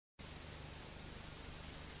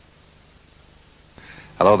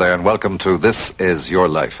Hello there and welcome to This Is Your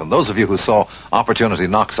Life. And those of you who saw Opportunity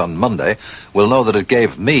Knocks on Monday will know that it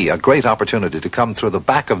gave me a great opportunity to come through the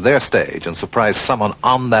back of their stage and surprise someone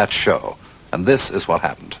on that show. And this is what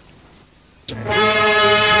happened.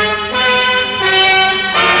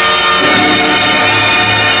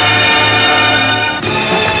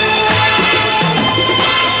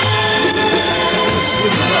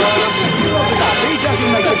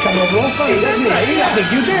 Come over all funny, doesn't he? I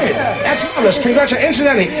think you did. That's marvelous. Congratulations.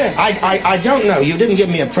 Incidentally, I don't know. You didn't give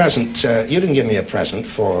me a present. You didn't give me a present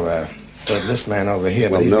for this man over here.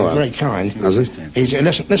 But he's been very kind. Has he?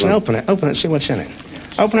 Listen. Open it. See what's in it.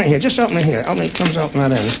 Open it here. Just open it here. Open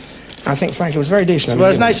that end. I think, Frank, it was very decent. Well,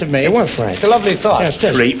 it's nice of me. It was, Frank. It's a lovely thought. Yes,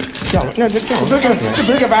 just Creep. Go. No, just go. It's a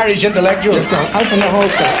big of Irish intellectual. Just go. Open the whole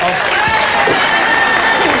thing.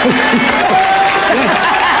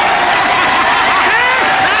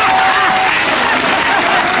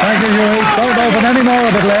 Thank you, Huey. Don't open any more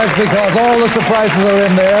of it, Les, because all the surprises are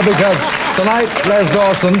in there, because tonight, Les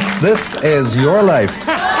Dawson, this is your life.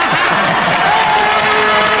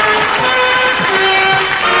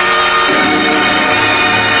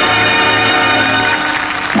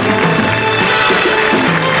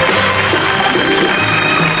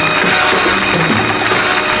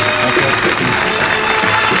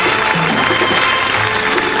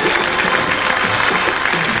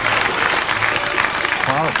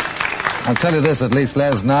 I'll tell you this, at least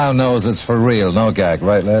Les now knows it's for real, no gag,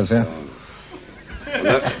 right, Les, yeah?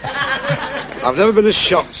 I've never been as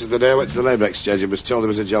shocked as the day I went to the Labour Exchange and was told there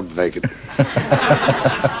was a job vacant.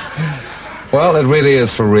 Well, it really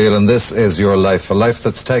is for real, and this is your life, a life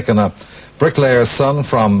that's taken a bricklayer's son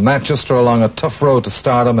from Manchester along a tough road to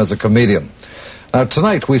stardom as a comedian. Now,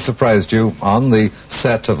 tonight we surprised you on the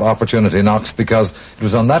set of Opportunity Knocks because it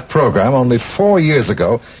was on that program only 4 years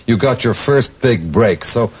ago you got your first big break.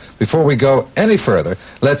 So before we go any further,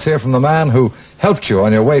 let's hear from the man who helped you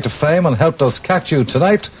on your way to fame and helped us catch you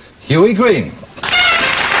tonight, Huey Green.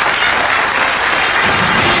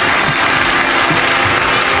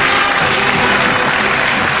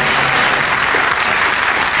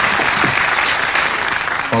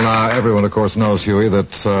 Well, now, everyone, of course, knows, Huey,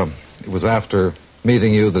 that it was after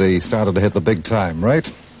meeting you that he started to hit the big time, right?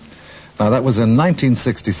 Now, that was in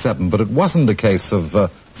 1967, but it wasn't a case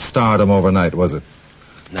of stardom overnight, was it?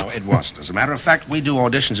 No, it wasn't. As a matter of fact, we do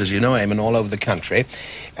auditions, as you know, Eamon, all over the country.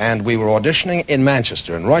 And we were auditioning in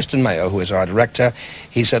Manchester. And Royston Mayo, who is our director,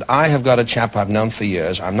 he said, I have got a chap I've known for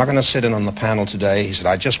years. I'm not going to sit in on the panel today. He said,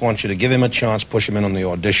 I just want you to give him a chance, push him in on the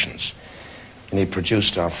auditions. And he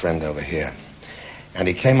produced our friend over here. And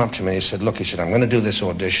he came up to me and he said, look, he said, I'm going to do this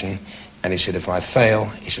audition. And he said, if I fail,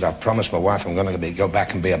 he said, I promised my wife I'm going to go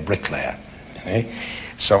back and be a bricklayer. Okay?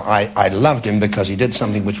 So I loved him because he did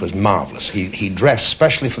something which was marvelous. He dressed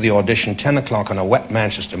specially for the audition, 10 o'clock on a wet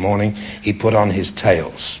Manchester morning. He put on his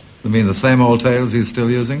tails. You mean the same old tails he's still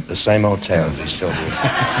using? The same old tails he's still using.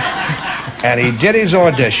 And he did his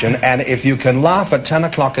audition, and if you can laugh at 10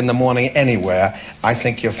 o'clock in the morning anywhere, I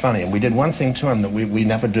think you're funny. And we did one thing to him that we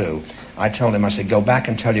never do. I told him, I said, go back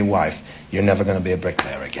and tell your wife you're never going to be a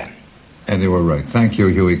bricklayer again. And you were right. Thank you,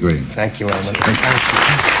 Huey Green. Thank you, Eamon. Thank you.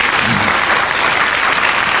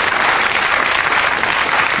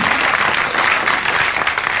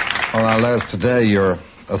 Well, now, Les, today you're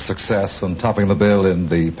a success and topping the bill in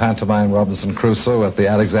the pantomime Robinson Crusoe at the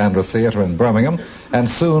Alexandra Theatre in Birmingham. And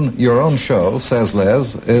soon your own show, Says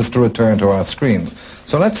Les, is to return to our screens.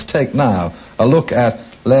 So let's take now a look at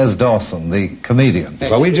Les Dawson, the comedian.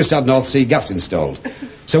 Well, we've just had North Sea gas installed.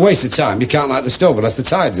 It's a waste of time. You can't light the stove unless the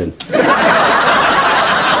tide's in.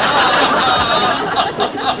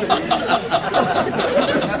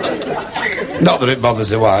 Not that it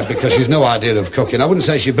bothers the wife, because she's no idea of cooking. I wouldn't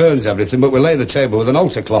say she burns everything, but we lay the table with an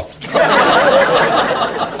altar cloth.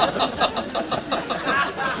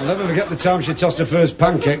 I'll never forget the time she tossed her first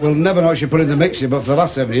pancake. We'll never know what she put in the mixer, but for the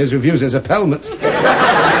last 7 years we've used it as a pelmet.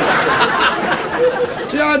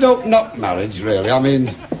 See, I don't knock marriage, really. I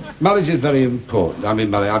mean, marriage is very important. I've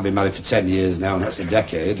been married for 10 years now, and that's a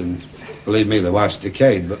decade, and believe me, the wife's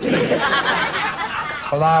decayed, but...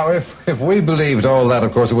 Well, now, if we believed all that,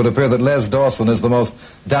 of course, it would appear that Les Dawson is the most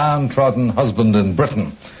downtrodden husband in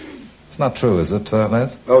Britain. It's not true, is it,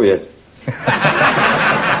 Les? Oh, yeah.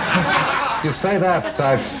 You say that,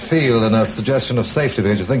 I feel, in a suggestion of safety,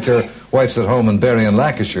 because you think your wife's at home in Berry and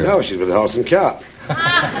Lancashire. No, she's with the horse and cart.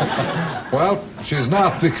 Well, she's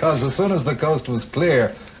not, because as soon as the coast was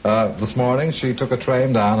clear this morning, she took a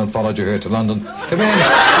train down and followed you here to London. Come in,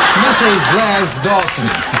 Mrs. Les Dawson.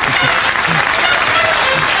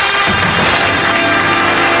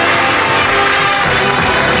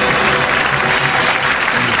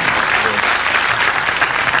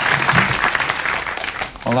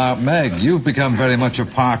 Well, Meg, you've become very much a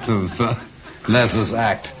part of Les's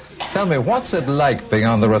act. Tell me, what's it like being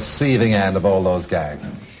on the receiving end of all those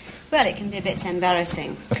gags? Well, it can be a bit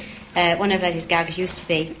embarrassing. One of Les's gags used to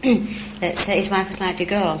be that his wife was like a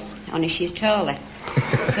girl, only she's taller.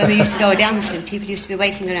 So when we used to go dancing, people used to be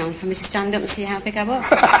waiting around for me to stand up and see how big I was.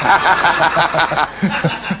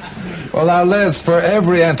 Well, now, Les, for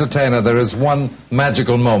every entertainer, there is one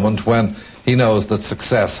magical moment when he knows that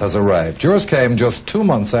success has arrived. Yours came just 2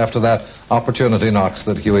 months after that opportunity knocks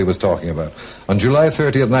that Huey was talking about. On July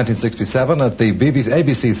 30th, 1967, at the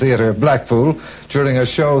ABC Theatre, Blackpool, during a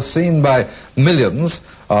show seen by millions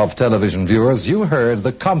of television viewers, you heard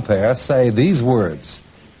the compere say these words.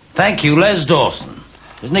 Thank you, Les Dawson.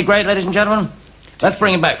 Isn't he great, ladies and gentlemen? Let's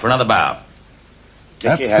bring him back for another bow.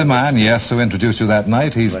 That's the man, yes, who introduced you that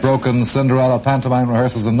night. He's broken Cinderella pantomime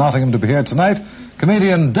rehearsals in Nottingham to be here tonight.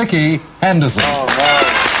 Comedian Dickie Henderson. Oh,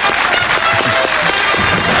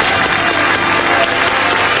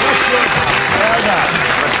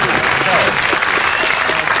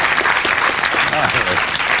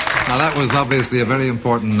 Now, that was obviously a very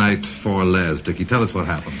important night for Les. Dickie, tell us what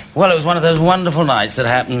happened. Well, it was one of those wonderful nights that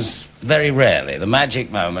happens very rarely. The magic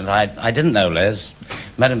moment. I didn't know Les.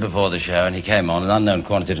 Met him before the show, and he came on, an unknown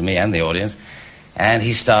quantity to me and the audience. And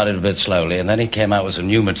he started a bit slowly, and then he came out with some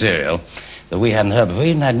new material that we hadn't heard before. He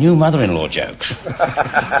even had new mother-in-law jokes.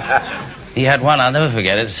 He had one, I'll never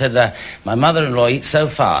forget it. It said, my mother-in-law eats so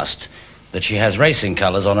fast that she has racing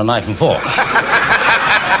colours on a knife and fork.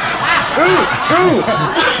 True.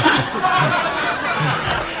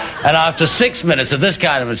 And after 6 minutes of this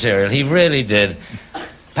kind of material, he really did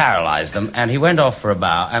paralyze them, and he went off for a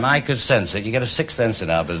bow, and I could sense it. You get a sixth sense in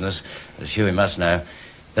our business, as Huey must know,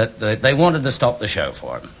 that they wanted to stop the show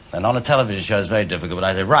for him. And on a television show, it's very difficult, but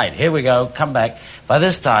I said, right, here we go, come back. By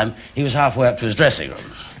this time, he was halfway up to his dressing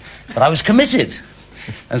room. But I was committed.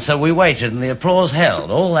 And so we waited, and the applause held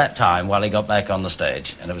all that time while he got back on the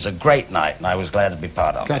stage. And it was a great night, and I was glad to be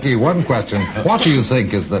part of it. Jackie, one question. What do you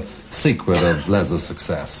think is the secret of Les's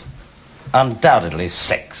success? Undoubtedly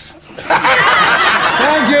sex.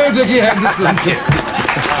 Thank you, Dickie Henderson. Thank you.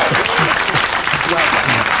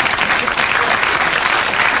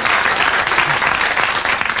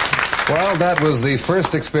 Well, that was the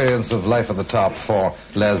first experience of life at the top for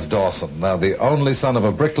Les Dawson. Now, the only son of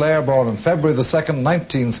a bricklayer born on February the 2nd,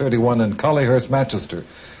 1931 in Collyhurst, Manchester.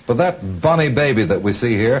 But that bonny baby that we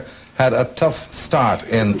see here had a tough start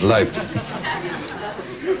in life.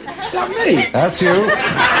 Is that me? That's you.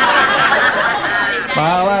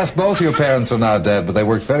 I'll ask, both your parents are now dead, but they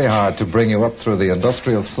worked very hard to bring you up through the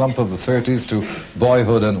industrial slump of the 30s to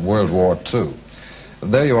boyhood and World War II.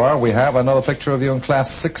 There you are. We have another picture of you in Class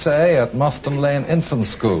 6A at Moston Lane Infant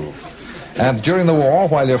School. And during the war,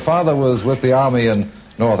 while your father was with the army in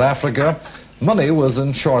North Africa, money was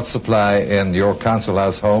in short supply in your council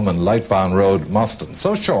house home in Lightbound Road, Moston.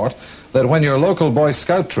 So short that when your local Boy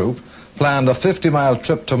Scout troop planned a 50-mile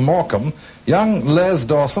trip to Morecambe, young Les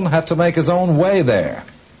Dawson had to make his own way there.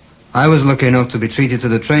 I was lucky enough to be treated to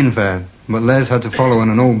the train fare, but Les had to follow on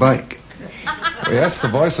an old bike. Yes, the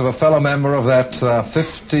voice of a fellow member of that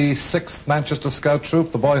 56th Manchester Scout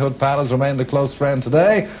Troop, the boyhood pal, has remained a close friend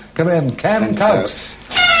today. Come in, Ken Coates.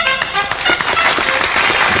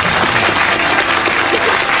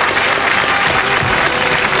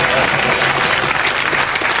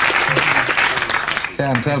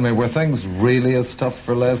 Ken, tell me, were things really as tough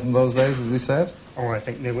for Les in those days as he said? Oh, I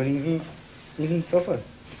think they were even tougher.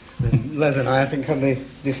 Les and I think, had the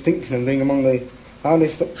distinction of being among the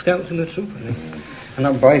hardest up scouts in the troop. And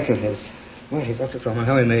that bike of his, where he got it from and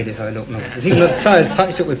how he made it, I don't know. There's even the tyres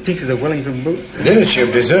patched up with pieces of Wellington boots. Didn't she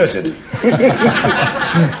have deserted?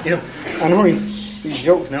 Yeah, I know he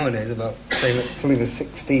jokes nowadays about saying that till he was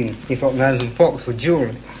 16, he thought knives and forks were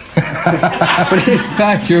jewellery.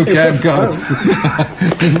 Thank you, Ken Coates.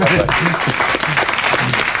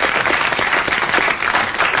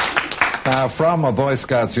 Now, from a Boy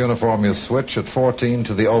Scout's uniform, you switch at 14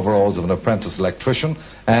 to the overalls of an apprentice electrician,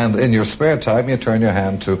 and in your spare time, you turn your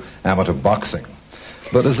hand to amateur boxing.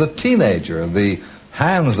 But as a teenager, the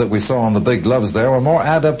hands that we saw on the big gloves there were more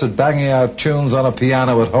adept at banging out tunes on a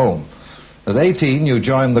piano at home. At 18, you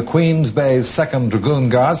joined the Queen's Bay's 2nd Dragoon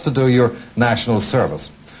Guards to do your national service.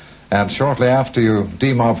 And shortly after you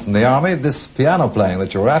demobbed from the army, this piano playing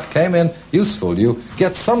that you were at came in useful. You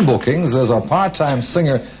get some bookings as a part-time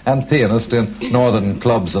singer and pianist in northern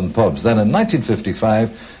clubs and pubs. Then in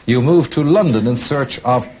 1955, you moved to London in search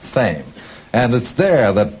of fame. And it's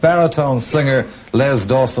there that baritone singer Les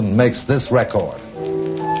Dawson makes this record. And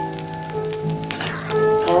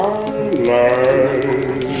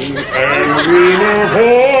we were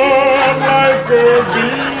born like a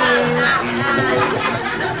bee.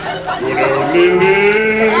 Well,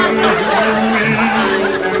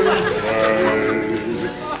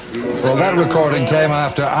 that recording came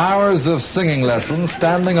after hours of singing lessons,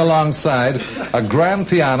 standing alongside a grand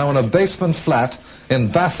piano in a basement flat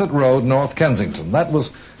in Bassett Road, North Kensington. That was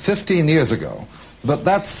 15 years ago. But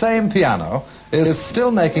that same piano is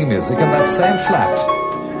still making music in that same flat.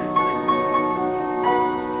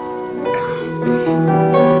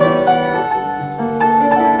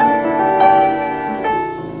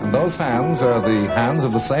 And those hands are the hands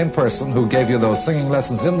of the same person who gave you those singing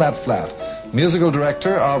lessons in that flat. Musical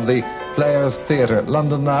director of the Players Theatre,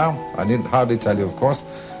 London now. I need hardly tell you, of course,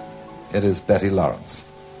 it is Betty Lawrence.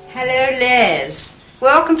 Hello, Les.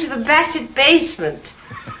 Welcome to the Bassett basement.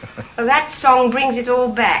 Well, that song brings it all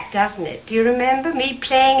back, doesn't it? Do you remember me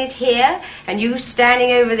playing it here and you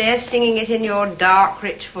standing over there singing it in your dark,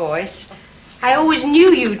 rich voice? I always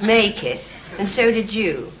knew you'd make it, and so did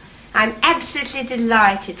you. I'm absolutely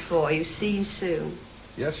delighted for you. See you soon.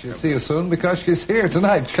 Yes, she'll see you soon because she's here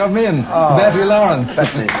tonight. Come in, Betty Lawrence.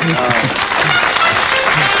 Betty.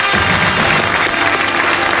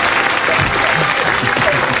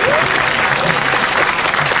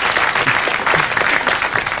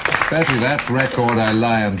 Betty, that record, I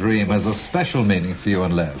Lie and Dream, has a special meaning for you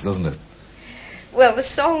and Les, doesn't it? Well, the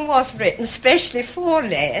song was written specially for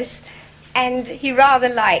Les, and he rather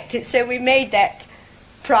liked it, so we made that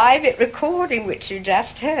private recording which you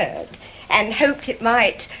just heard, and hoped it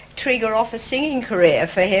might trigger off a singing career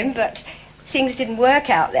for him, but things didn't work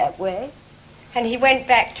out that way. And he went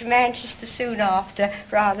back to Manchester soon after,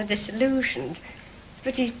 rather disillusioned.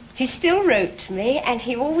 But he still wrote to me, and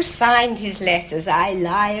he always signed his letters, I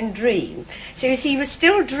Lie and Dream. So you see, he was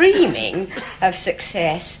still dreaming of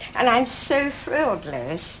success, and I'm so thrilled,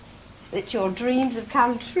 Les, that your dreams have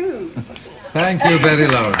come true. Thank you, Betty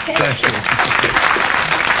Lawrence. Thank you.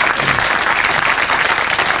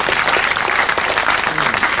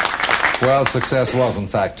 Well, success was, in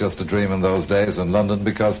fact, just a dream in those days in London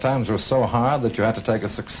because times were so hard that you had to take a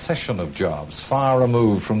succession of jobs, far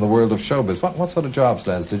removed from the world of showbiz. What sort of jobs,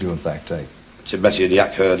 Les, did you, in fact, take? Tibetan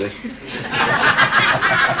yak herder.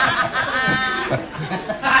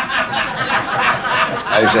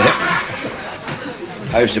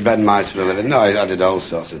 I used to bend mice for a living. No, I did all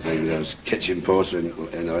sorts of things. I was kitchen porter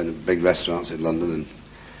in big restaurants in London and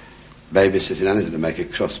babysitting anything to make a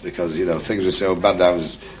crust because, things were so bad.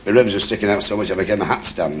 My ribs were sticking out so much I became a hat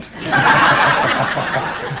stand.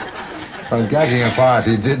 Well, gagging apart,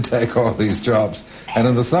 he did take all these jobs. And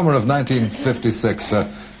in the summer of 1956, a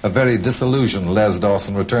very disillusioned Les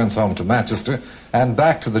Dawson returns home to Manchester and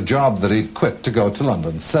back to the job that he'd quit to go to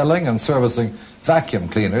London, selling and servicing vacuum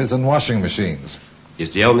cleaners and washing machines.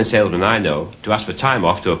 He's the only salesman I know to ask for time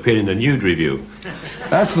off to appear in a nude review.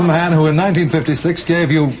 That's the man who in 1956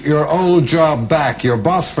 gave you your old job back, your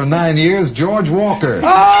boss for 9 years, George Walker.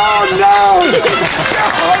 Oh, no!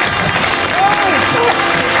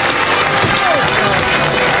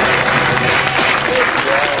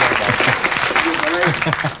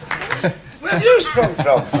 Where have you sprung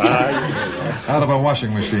from? Out of a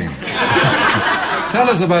washing machine. Tell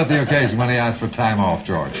us about the occasion when he asked for time off,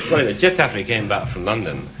 George. Well, it was just after he came back from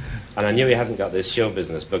London, and I knew he hadn't got this show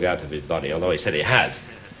business bug out of his body, although he said he had.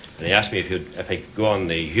 And he asked me if he could go on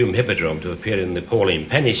the Hume Hippodrome to appear in the Pauline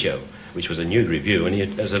Penny show, which was a nude review,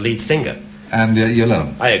 and as a lead singer. And you let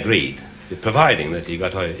him? I agreed, providing that he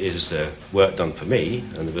got his work done for me,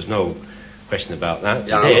 and there was no question about that.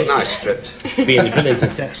 Yeah, I look nice stripped. Being the brilliant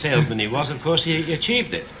salesman he was, of course, he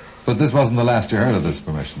achieved it. But this wasn't the last you heard of this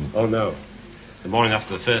permission. Oh, no. The morning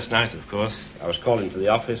after the first night, of course, I was called into the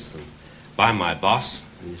office and by my boss,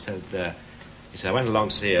 and he said, I went along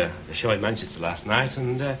to see a show in Manchester last night,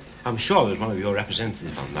 and I'm sure there's one of your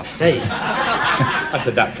representatives on that stage. I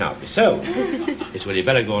said, that can't be so. He said, well, you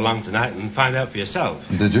better go along tonight and find out for yourself.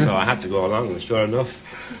 Did you? So I had to go along, and sure enough,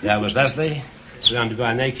 there was Leslie, surrounded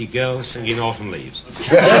by naked girls singing Autumn Leaves.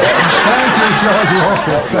 Thank you, George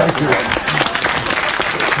Walker. Thank you.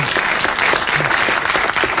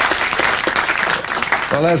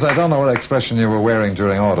 Well, Les, I don't know what expression you were wearing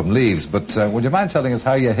during Autumn Leaves, but would you mind telling us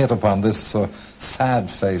how you hit upon this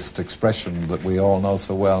sad-faced expression that we all know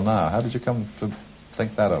so well now? How did you come to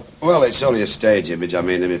think that up? Well, it's only a stage image. I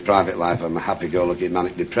mean, in my private life, I'm a happy-go-lucky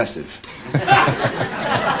manic-depressive.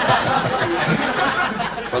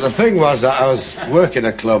 But the thing was that I was working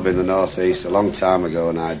a club in the northeast a long time ago,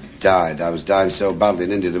 and I died. I was dying so badly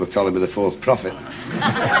in India they were calling me the fourth prophet.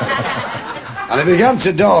 And it began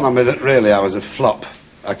to dawn on me that really I was a flop.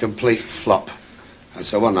 A complete flop. And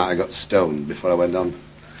so one night I got stoned before I went on.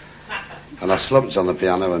 And I slumped on the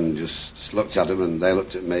piano and just looked at them and they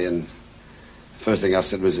looked at me and First thing I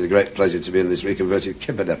said was, it's a great pleasure to be in this reconverted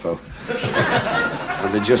kibber depot.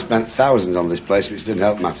 And they just spent thousands on this place, which didn't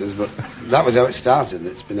help matters, but that was how it started, and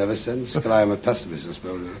it's been ever since. But I am a pessimist, I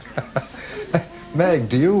suppose. Meg,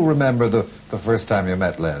 do you remember the first time you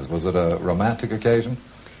met Les? Was it a romantic occasion?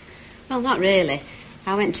 Well, not really.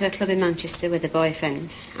 I went to a club in Manchester with a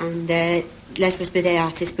boyfriend, and Les was with the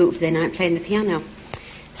artist boot for the night playing the piano.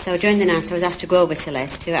 So during the night I was asked to go over to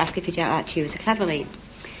Les to ask if he'd like to use a claviline.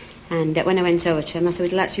 And when I went over to him, I said,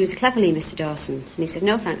 would you like to use a claviline, Mr. Dawson? And he said,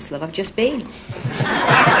 no thanks, love, I've just been.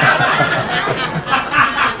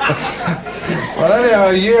 Well, anyhow,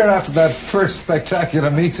 a year after that first spectacular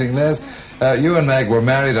meeting, Les, you and Meg were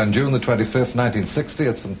married on June the 25th, 1960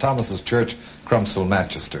 at St. Thomas's Church, Crumpsall,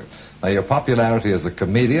 Manchester. Now, your popularity as a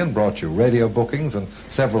comedian brought you radio bookings and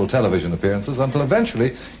several television appearances until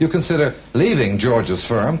eventually you consider leaving George's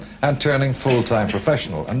firm and turning full-time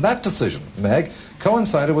professional. And that decision, Meg,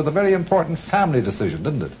 coincided with a very important family decision,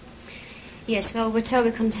 didn't it? Yes, well, we were told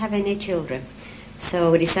we couldn't have any children. So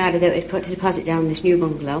we decided that we'd put a deposit down in this new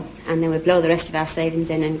bungalow and then we'd blow the rest of our savings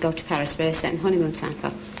in and go to Paris for a second honeymoon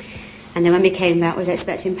typo. And then when we came back, we was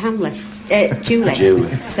expecting Julie.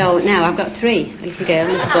 Julie. So now I've got 3, a little girl,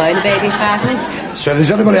 a little boy, and a baby in 5 minutes. So if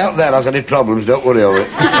there's anybody out there that has any problems, don't worry over it.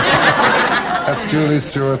 That's Julie,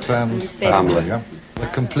 Stewart and family. Yeah? The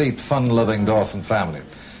complete fun-loving Dawson family.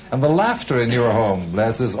 And the laughter in your home,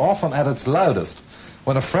 Les, is often at its loudest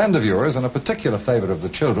when a friend of yours, and a particular favourite of the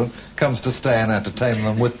children, comes to stay and entertain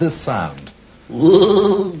them with this sound.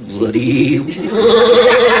 Whoa, buddy.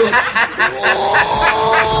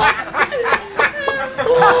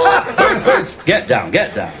 Get down,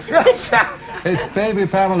 get down. It's baby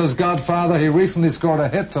Pamela's godfather. He recently scored a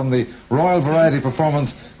hit on the Royal Variety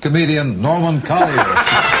Performance, comedian Norman Collier.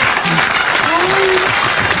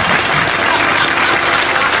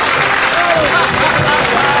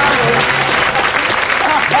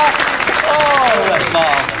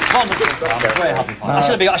 Wonderful. I'm very happy for it.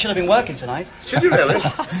 I should have been working tonight. Should you really?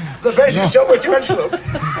 The basic job with you envelope.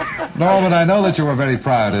 Norman, I know that you were very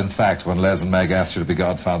proud, in fact, when Les and Meg asked you to be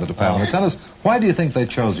godfather to Pamela. Tell us, why do you think they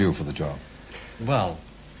chose you for the job? Well,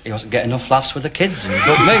 he wasn't getting enough laughs with the kids, and he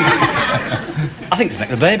took me. I think to make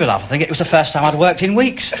the baby laugh. I think it was the first time I'd worked in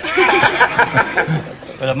weeks.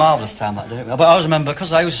 But a marvellous time that day. But I always remember,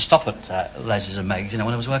 because I used to stop at Les's and Meg's, when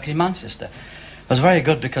I was working in Manchester. It was very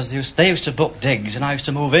good because they used to book digs and I used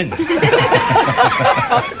to move in.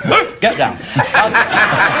 Get down.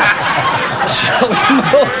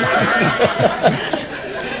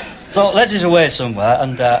 So Les is away somewhere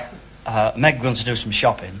and Meg wants to do some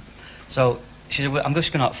shopping. So she said, well, I'm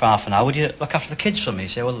just going out for half an hour. Would you look after the kids for me?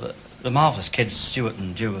 She said, well, the marvellous kids, Stuart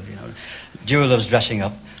and Jewel, Jewel loves dressing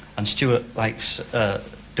up and Stuart likes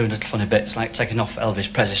doing little funny bits like taking off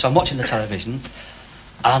Elvis Presley. So I'm watching the television.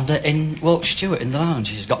 And in walks Stuart in the lounge.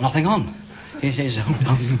 He's got nothing on. He's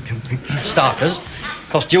starkers. Of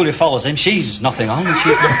course, Julia follows him. She's nothing on.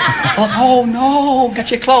 She thought, oh, no,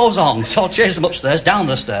 get your clothes on. So I chase them upstairs, down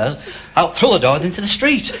the stairs, out through the door and into the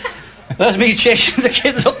street. There's me chasing the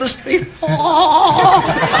kids up the street.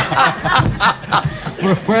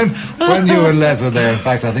 When you and Les were there, in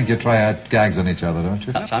fact, I think you try out gags on each other, don't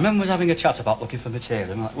you? I remember we was having a chat about looking for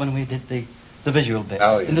material, like when we did the visual bits,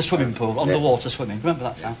 oh, yeah. in the swimming pool, on the water swimming. Remember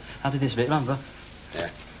that time? I did this bit, remember? Yeah.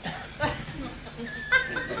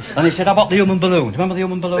 And he said, how about the human balloon? Remember the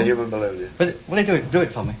human balloon? The human balloon, yeah. Will you do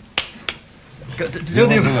it for me? Do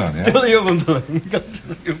the human balloon, yeah. Do the human balloon. Do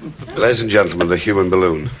the human balloon. Ladies and gentlemen, the human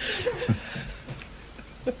balloon.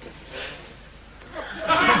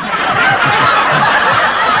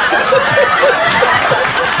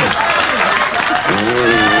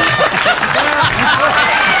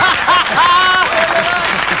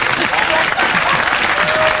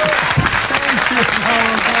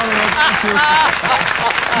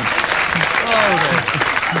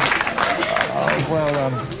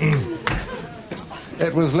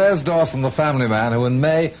 It was Les Dawson, the family man, who in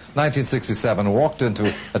May 1967 walked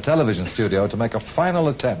into a television studio to make a final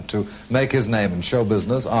attempt to make his name in show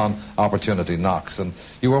business on Opportunity Knocks. And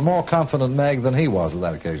you were more confident, Meg, than he was at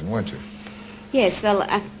that occasion, weren't you? Yes, well,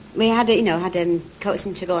 we had coaxed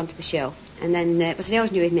him to go onto the show. And then, I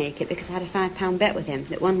always knew he'd make it because I had a £5 bet with him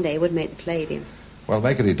that one day he would make the Palladium. Well,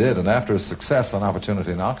 make it he did, and after his success on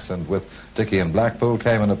Opportunity Knocks and with Dickie in Blackpool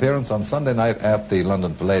came an appearance on Sunday night at the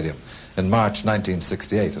London Palladium in March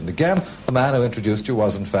 1968. And again, the man who introduced you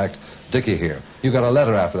was, in fact, Dickie here. You got a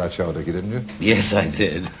letter after that show, Dickie, didn't you? Yes, I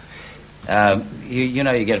did. You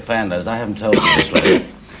know you get fan letters. I haven't told you this letter.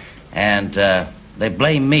 And they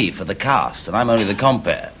blame me for the cast, and I'm only the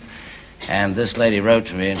compere. And this lady wrote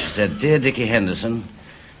to me and she said, Dear Dickie Henderson,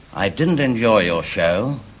 I didn't enjoy your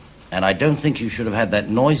show. and I don't think you should have had that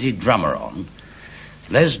noisy drummer on.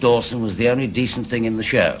 Les Dawson was the only decent thing in the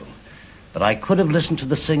show, but I could have listened to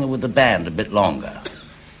the singer with the band a bit longer.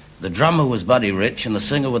 The drummer was Buddy Rich, and the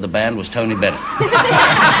singer with the band was Tony Bennett.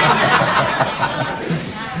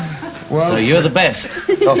 Well, so you're the best.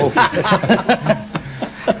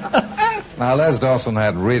 Now, Les Dawson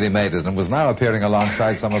had really made it and was now appearing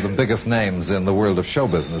alongside some of the biggest names in the world of show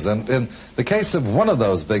business. And in the case of one of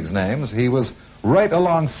those big names, he was right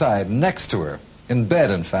alongside, next to her, in bed,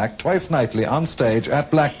 in fact, twice nightly on stage at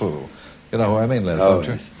Blackpool. You know who I mean, Les, don't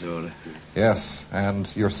you? Dora. Yes, and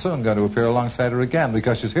you're soon going to appear alongside her again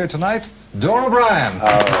because she's here tonight, Dora Bryan.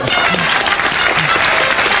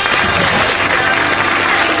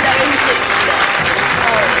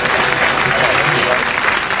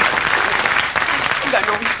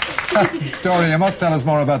 Dora, you must tell us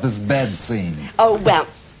more about this bed scene. Oh, well,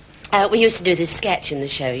 we used to do this sketch in the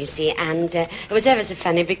show, you see, and it was ever so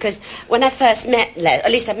funny because when I first met Les, at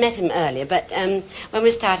least I'd met him earlier, but when we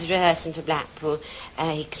started rehearsing for Blackpool,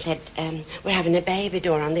 he said, we're having a baby,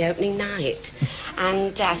 Dora, on the opening night.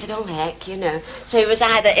 And I said, oh, heck, you know. So he was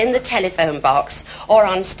either in the telephone box or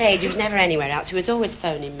on stage. He was never anywhere else. He was always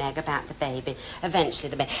phoning Meg about the baby, eventually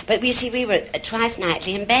the baby. But you see, we were twice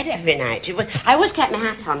nightly in bed every night. I always kept my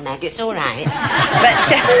hat on, Meg, it's all right.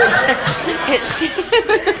 But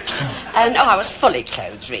and, I was fully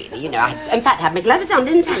clothed, really, you know. I, in fact, I had my gloves on,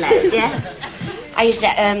 didn't I, Les? Yes. I used to,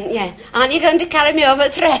 yeah. Aren't you going to carry me over the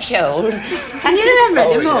threshold? Can you remember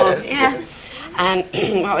anymore? Yeah. And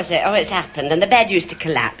what was it? Oh, it's happened. And the bed used to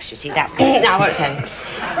collapse, you see. That. No, what was it?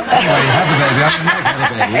 Well, you had the baby. Meg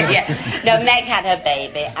had a baby. Yeah. No, Meg had her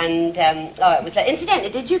baby. And, it was...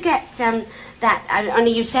 incidentally, did you get that...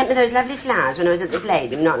 only you sent me those lovely flowers when I was at the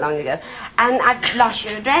Palladium not long ago. And I lost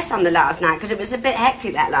your address on the last night, because it was a bit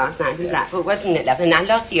hectic that last night in Blackpool, wasn't it, love? And I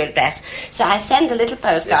lost your address. So I sent a little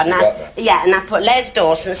postcard, and I put Les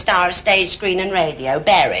Dawson, star of stage, screen and radio,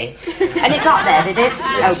 Berry. And it got there, did it?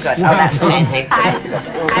 Oh, good. Oh, that's the main thing.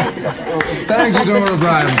 Thank you, Dora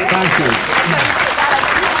Bryan. Thank you.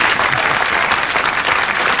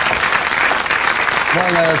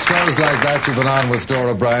 Well, shows like that you've been on with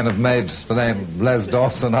Dora Bryan have made the name Les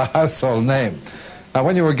Dawson a household name. Now,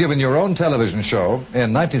 when you were given your own television show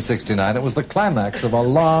in 1969, it was the climax of a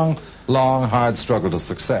long, long, hard struggle to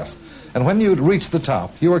success. And when you'd reached the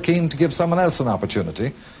top, you were keen to give someone else an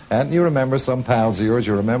opportunity. And you remember some pals of yours.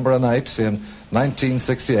 You remember a night in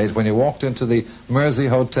 1968 when you walked into the Mersey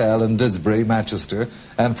Hotel in Didsbury, Manchester,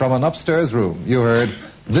 and from an upstairs room, you heard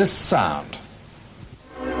this sound.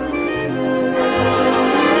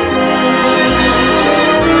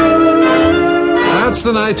 That's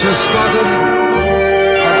the night you spotted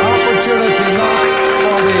an opportunity knock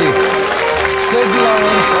for the Sid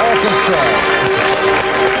Lawrence Orchestra.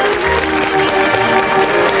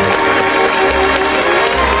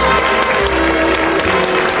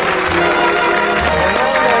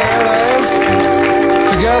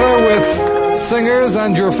 Together with singers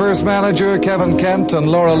and your first manager, Kevin Kent and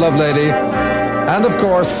Laura Lovelady, and of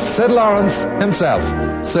course, Sid Lawrence himself.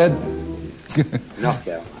 Sid.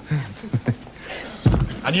 Knockout.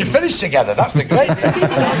 And you finished together, that's the great thing.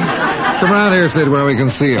 Come around here, Sid, where we can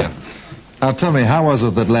see you. Now tell me, how was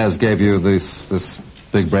it that Les gave you this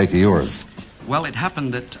big break of yours? Well, it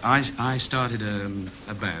happened that I started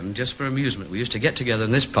a band just for amusement. We used to get together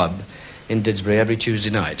in this pub in Didsbury every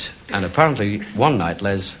Tuesday night. And apparently one night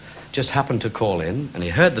Les just happened to call in and he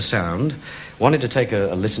heard the sound, wanted to take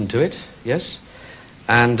a listen to it, yes?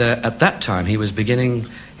 And at that time he was beginning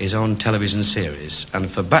his own television series. And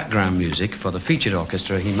for background music, for the featured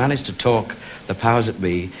orchestra, he managed to talk the powers that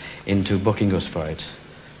be into booking us for it.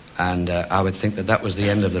 And I would think that was the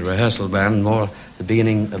end of the rehearsal band, more the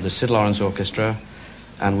beginning of the Sid Lawrence Orchestra.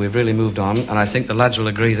 And we've really moved on. And I think the lads will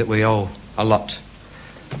agree that we owe a lot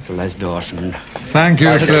to Les Dawson. Thank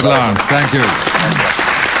you, Sid Lawrence. Thank you.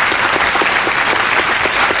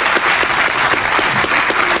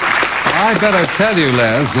 I better tell you,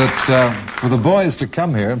 Les, that for the boys to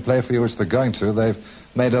come here and play for you, which they're going to, they've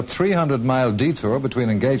made a 300-mile detour between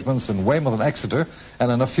engagements in Weymouth and Exeter,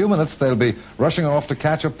 and in a few minutes they'll be rushing off to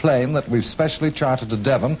catch a plane that we've specially chartered to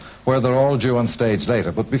Devon, where they're all due on stage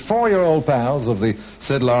later. But before your old pals of the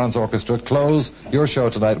Sid Lawrence Orchestra close your show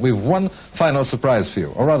tonight, we've one final surprise for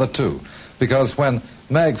you, or rather two, because when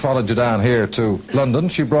Meg followed you down here to London,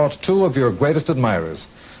 she brought two of your greatest admirers.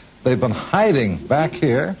 They've been hiding back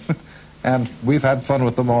here, and we've had fun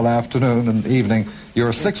with them all afternoon and evening.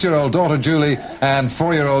 Your 6-year-old daughter, Julie, and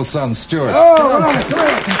 4-year-old son, Stuart. Oh, come on, come on.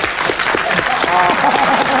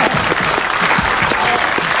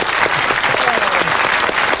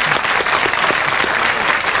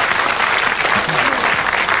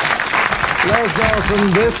 Les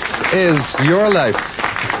Dawson, this is your life.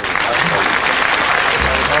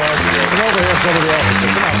 All right, come over here, some of the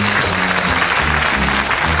officers. Come on.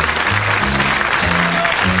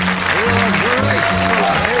 You're a great